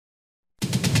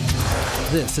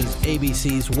This is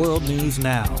ABC's World News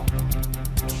Now.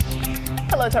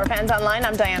 Hello to our fans online.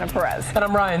 I'm Diana Perez. And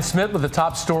I'm Ryan Smith with the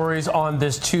top stories on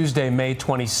this Tuesday, May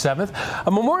 27th.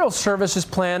 A memorial service is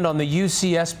planned on the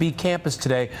UCSB campus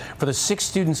today for the 6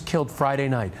 students killed Friday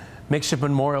night. Makeshift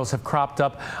memorials have cropped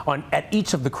up at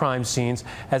each of the crime scenes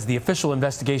as the official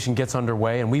investigation gets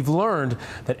underway. And we've learned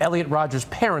that Elliot Rogers'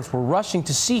 parents were rushing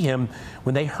to see him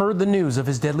when they heard the news of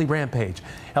his deadly rampage.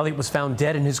 Elliot was found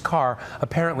dead in his car,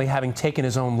 apparently having taken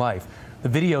his own life. The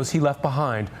videos he left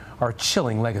behind are a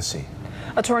chilling legacy.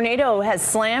 A tornado has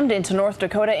slammed into North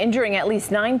Dakota, injuring at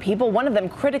least 9 people, one of them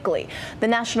critically. The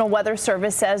National Weather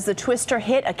Service says the twister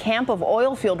hit a camp of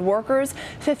oil field workers.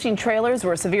 15 trailers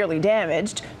were severely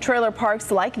damaged. Trailer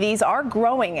parks like these are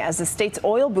growing as the state's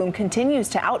oil boom continues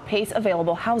to outpace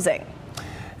available housing.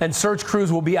 And search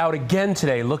crews will be out again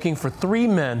today looking for 3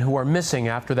 men who are missing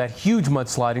after that huge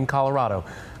mudslide in Colorado.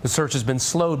 The search has been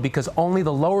slowed because only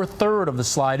the lower third of the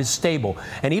slide is stable.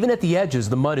 And even at the edges,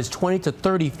 the mud is 20 to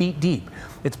 30 feet deep.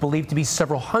 It's believed to be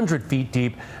several hundred feet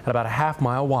deep and about a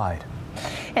half-mile wide.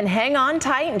 And hang on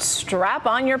tight and strap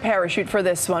on your parachute for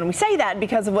this one. We say that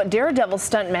because of what Daredevil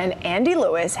stuntman Andy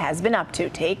Lewis has been up to.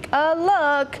 Take a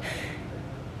look.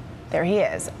 There he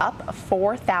is, up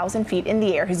 4,000 feet in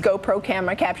the air. His GoPro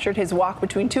camera captured his walk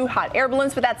between 2 hot air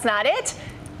balloons, but that's not it.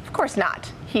 Of course not.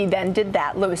 He then did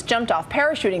that. Lewis jumped off,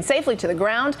 parachuting safely to the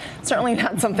ground. Certainly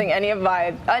not something any of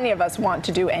us want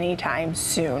to do anytime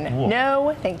soon. Whoa.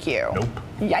 No, thank you. Nope.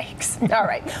 Yikes. All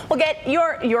right. We'll get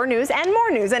your news and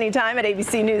more news anytime at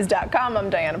abcnews.com. I'm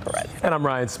Diana Perez. And I'm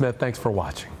Ryan Smith. Thanks for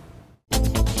watching.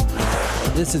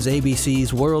 This is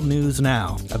ABC's World News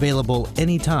Now, available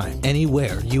anytime,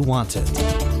 anywhere you want it.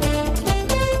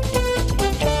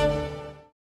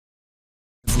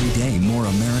 Every day, more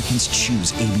Americans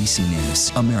choose ABC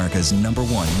News, America's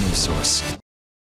 #1 news source.